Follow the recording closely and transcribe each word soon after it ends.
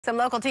Some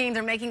local teams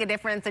are making a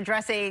difference,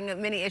 addressing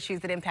many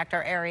issues that impact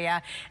our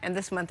area. And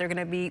this month, they're going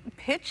to be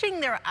pitching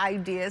their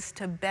ideas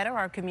to better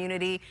our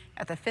community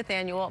at the 5th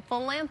annual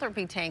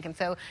Philanthropy Tank. And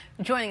so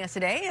joining us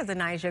today is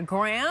Anajiah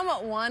Graham,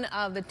 one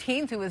of the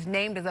teams who was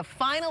named as a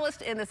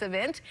finalist in this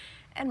event,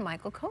 and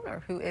Michael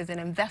Kohner, who is an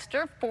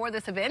investor for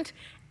this event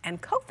and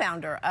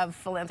co-founder of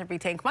Philanthropy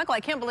Tank. Michael, I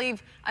can't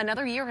believe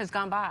another year has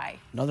gone by.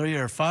 Another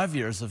year, 5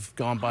 years have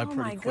gone by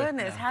pretty quick. Oh my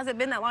goodness, has it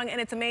been that long? And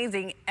it's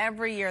amazing.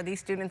 Every year these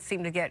students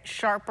seem to get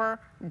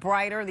sharper,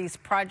 brighter. These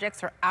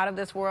projects are out of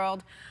this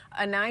world.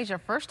 Anajiah,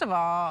 first of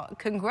all,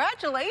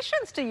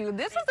 congratulations to you.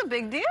 This is a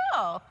big deal.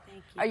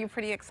 Thank you. Are you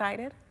pretty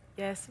excited?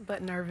 Yes,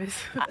 but nervous.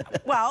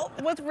 Well,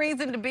 with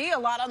reason to be, a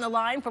lot on the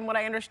line from what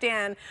I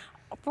understand.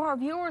 For our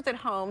viewers at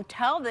home,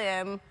 tell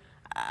them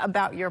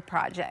about your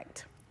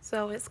project.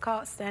 So it's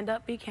called Stand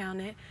Up, Be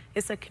Counted.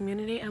 It's a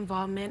community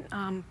involvement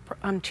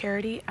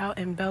charity out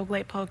in Belle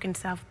Glade Polk in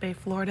South Bay,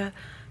 Florida.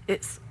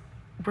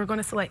 We're going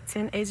to select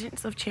 10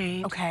 agents of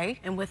change. Okay.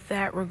 And with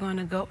that, we're going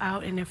to go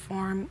out and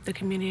inform the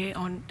community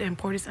on the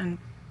importance of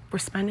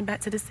responding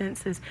back to the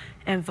census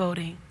and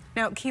voting.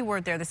 Now, key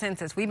word there, the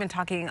census. We've been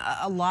talking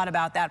a lot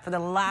about that for the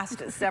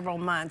last several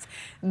months.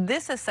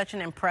 This is such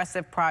an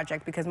impressive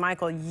project because,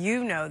 Michael,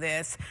 you know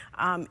this.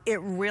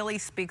 It really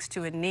speaks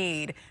to a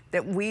need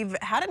that we've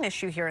had an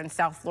issue here in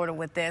South Florida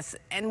with this,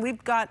 and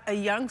we've got a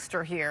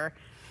youngster here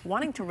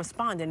wanting to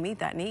respond and meet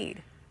that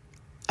need.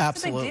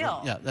 Absolutely. It's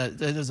a big deal. Yeah,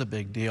 that is a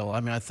big deal.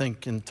 I mean, I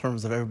think in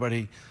terms of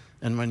everybody,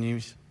 and when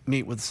you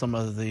meet with some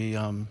of the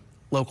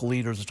local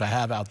leaders, which I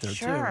have out there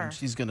too, and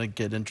she's going to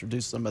get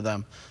introduced some of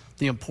them,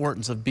 the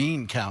importance of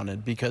being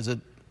counted because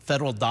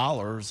federal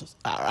dollars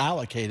are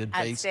allocated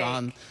based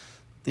on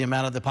the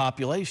amount of the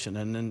population,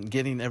 and then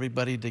getting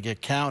everybody to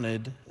get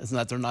counted is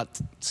that they're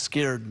not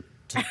scared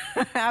to,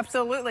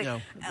 absolutely. You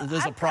know,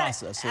 there's a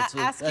process.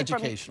 It's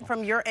educational.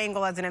 From your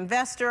angle as an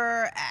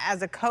investor,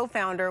 as a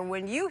co-founder,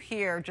 when you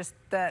hear just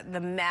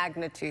the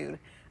magnitude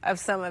of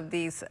some of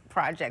these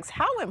projects,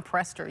 how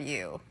impressed are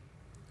you?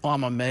 Well,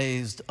 I'm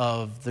amazed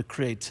of the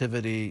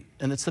creativity,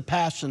 and it's the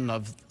passion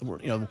of, you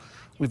know,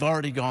 we've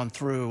already gone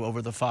through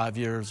over the 5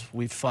 years,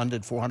 we've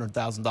funded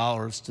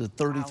 $400,000 to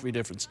 33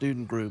 different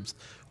student groups,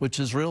 which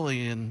has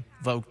really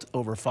invoked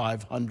over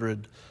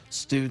 500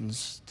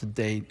 students to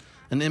date,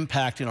 and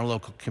impacting our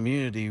local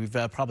community. We've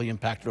probably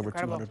impacted over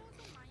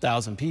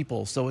 200,000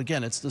 people. So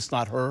again, it's just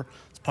not her,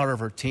 it's part of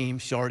her team.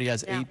 She already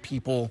has 8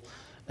 people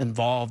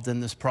involved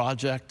in this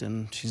project,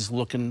 and she's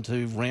looking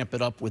to ramp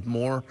it up with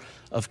more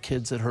of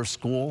kids at her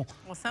school,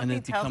 and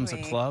it becomes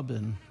a club.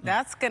 And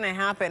that's going to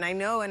happen. I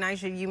know,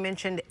 Anajiah, you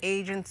mentioned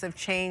agents of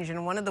change,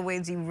 and one of the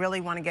ways you really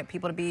want to get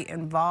people to be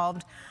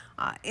involved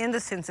in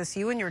the census,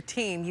 you and your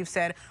team, you've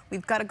said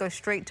we've got to go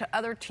straight to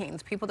other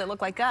teams, people that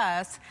look like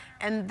us,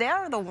 and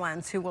they're the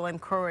ones who will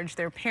encourage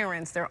their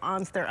parents, their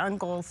aunts, their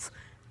uncles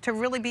to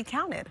really be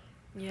counted.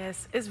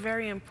 Yes, it's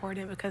very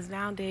important because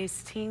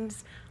nowadays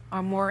teens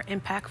are more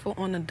impactful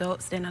on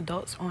adults than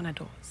adults on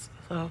adults.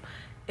 So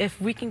if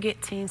we can get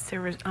teens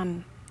to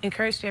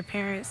encourage their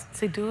parents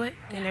to do it,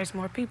 then there's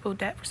more people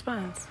that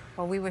responds.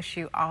 Well, we wish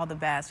you all the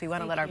best. We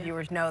want to let our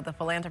viewers know the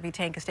Philanthropy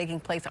Tank is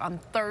taking place on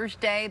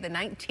Thursday, the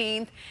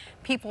 19th.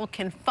 People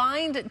can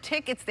find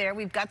tickets there.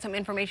 We've got some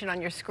information on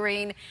your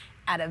screen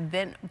at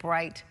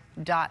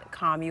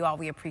eventbrite.com. You all,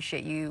 we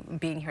appreciate you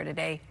being here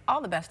today. All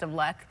the best of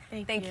luck.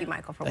 Thank you,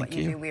 Michael, for what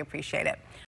you do. We appreciate it.